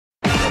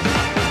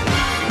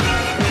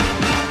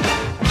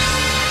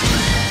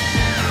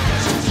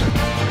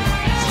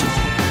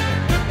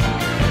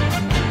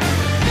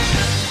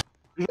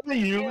that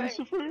you,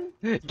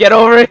 Lucifer? Get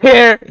over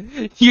here!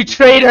 You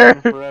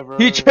traitor!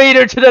 You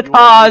traitor to the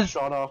cause!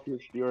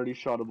 You already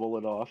shot a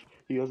bullet off.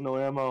 He has no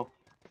ammo.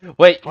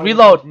 Wait, Fight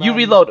reload. us, You man.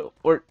 reload.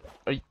 Or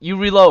you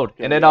reload,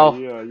 Okay, and then I'll.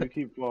 yeah, you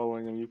keep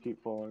following him. You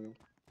keep following him.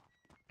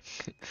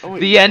 Oh wait,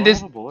 The end do I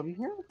is. have a bullet in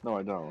here? No,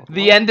 I don't.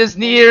 The end is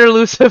near,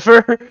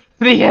 Lucifer.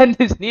 The end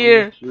is Let me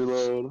near. just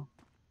reload.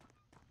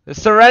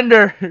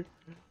 Surrender.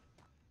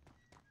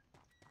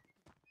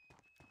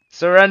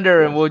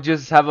 Surrender, and Yes. we'll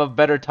just have a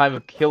better time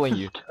of killing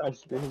you. Gosh,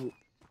 damn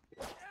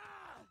it.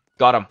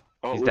 Got him.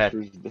 Oh, He's dead.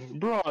 Lucifer's dead.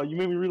 Bro, you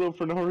made me reload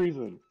for no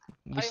reason.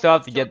 We still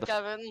have to get the.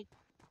 Kevin.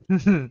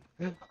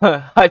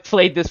 I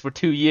played this for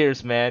 2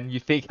 years, man. You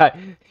think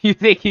you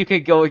think you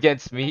can go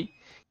against me?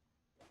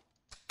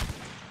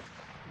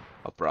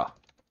 Oh, bro. All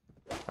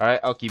right,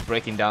 I'll keep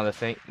breaking down the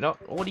thing. No,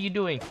 what are you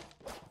doing?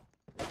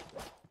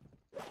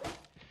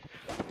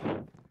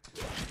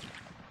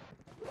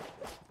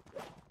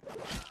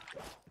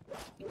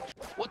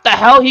 What the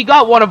hell? He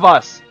got one of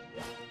us.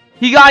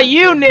 He got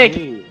you,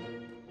 Nick.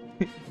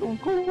 Of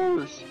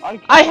course.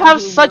 I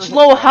have such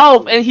low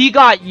health, and he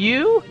got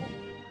you.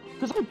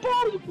 Cause I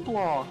body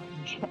block.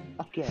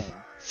 Okay.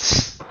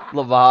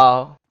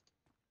 Laval.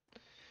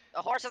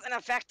 The horse is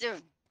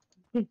ineffective.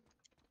 The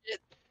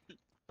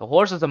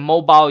horse is a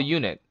mobile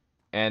unit,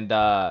 and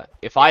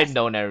if I'd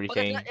known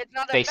everything, it's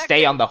not they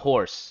stay on the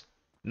horse,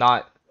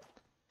 not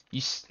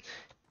you.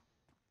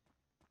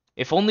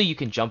 If only you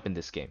can jump in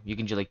this game. You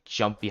can just like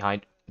jump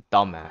behind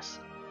dumbass.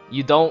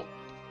 You don't.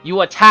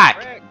 You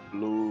attack.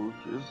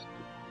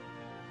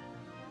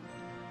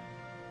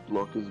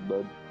 Block is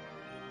bad.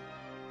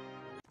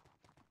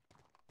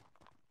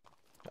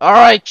 All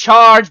right,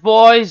 charge,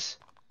 boys.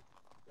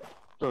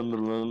 Dun,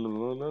 dun, dun,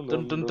 dun,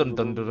 Dun, dun, dun,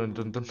 dun, dun,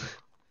 dun, dun.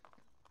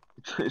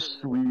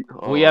 Sweet.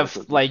 Oh, We have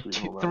that's like sweet.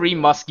 Hold on, 3 okay.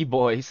 musky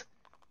boys.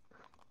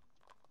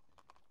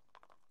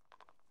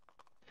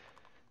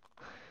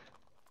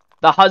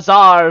 The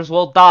Hussars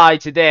will die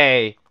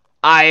today.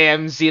 I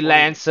am the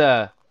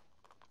Lancer.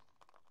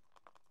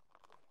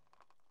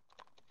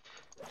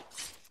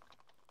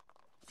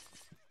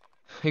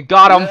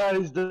 Got him. Yeah,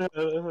 he's dead.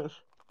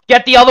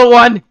 Get the other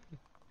one.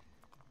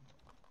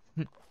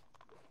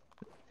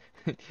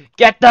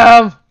 Get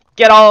them.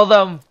 Get all of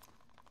them.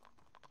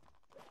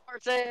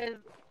 Horses.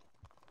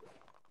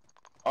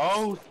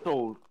 Oh,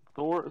 so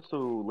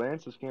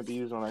lances can't be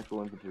used on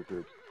actual infantry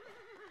troops.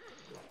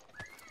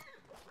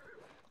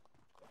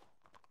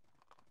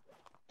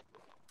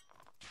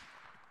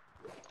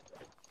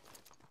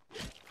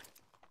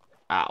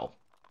 Ow.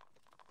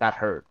 That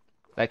hurt.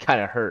 That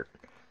kind of hurt.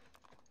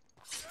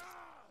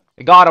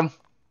 I got him.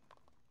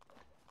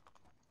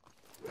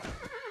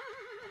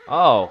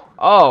 Oh.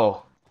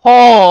 Oh.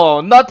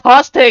 Oh, not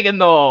toss taken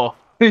though.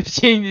 Where's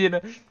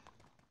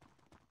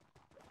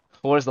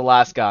the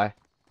last guy?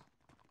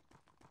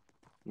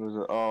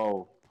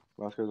 Oh,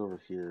 last guy's over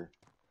here.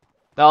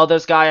 No,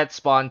 there's guy at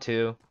spawn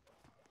too.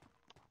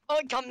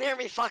 Don't come near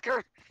me,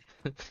 fucker.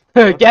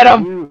 Get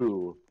him!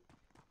 You.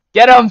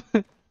 Get him!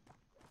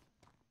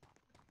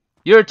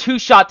 You're a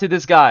 2-shot to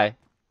this guy.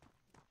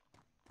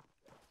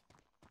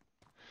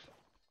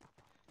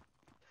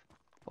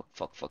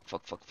 Fuck, fuck,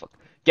 fuck, fuck, fuck.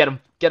 Get him!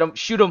 Get him!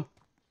 Shoot him!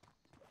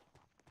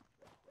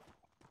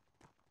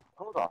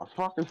 Hold on,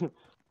 fucking.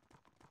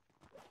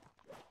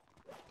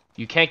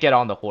 You can't get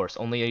on the horse.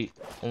 Only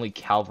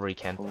cavalry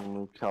can.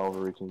 Only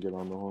cavalry can get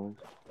on the horse.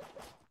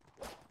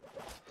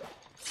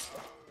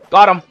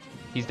 Got him!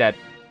 He's dead.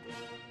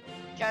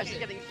 Cash is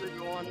getting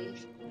 3-1.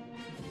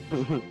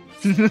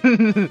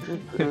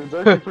 It's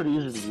actually pretty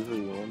easy to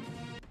do 3-1.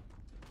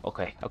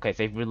 Okay, okay,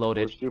 they've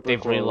reloaded. We're super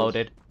They've close.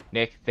 reloaded.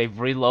 Nick, they've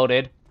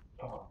reloaded.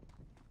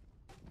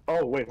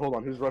 Oh wait, hold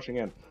on. Who's rushing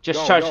in? Just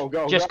Go, charge. go,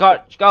 go, Just go.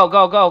 go,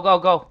 go, go, go,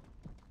 go.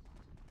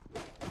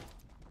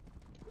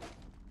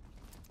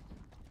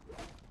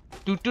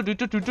 Do do do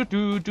do do do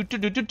do do do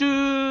do do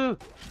do.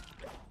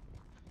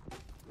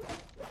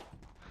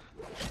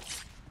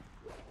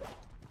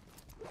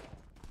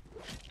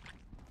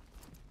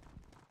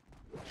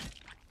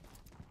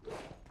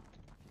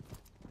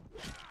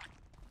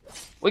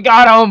 We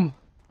got him!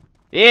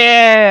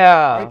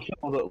 Yeah! I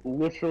killed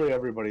literally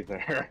everybody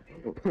there.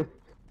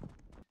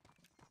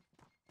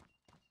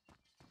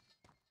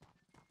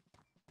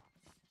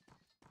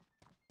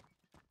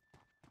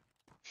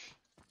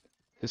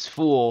 This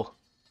fool.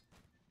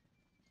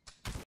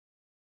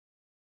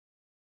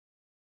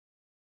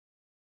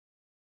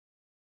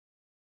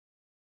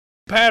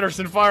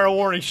 Patterson, fire a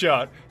warning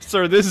shot.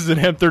 Sir, this is an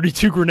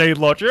M32 grenade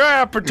launcher.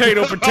 Ah,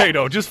 potato,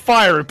 potato. Just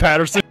fire it,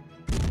 Patterson.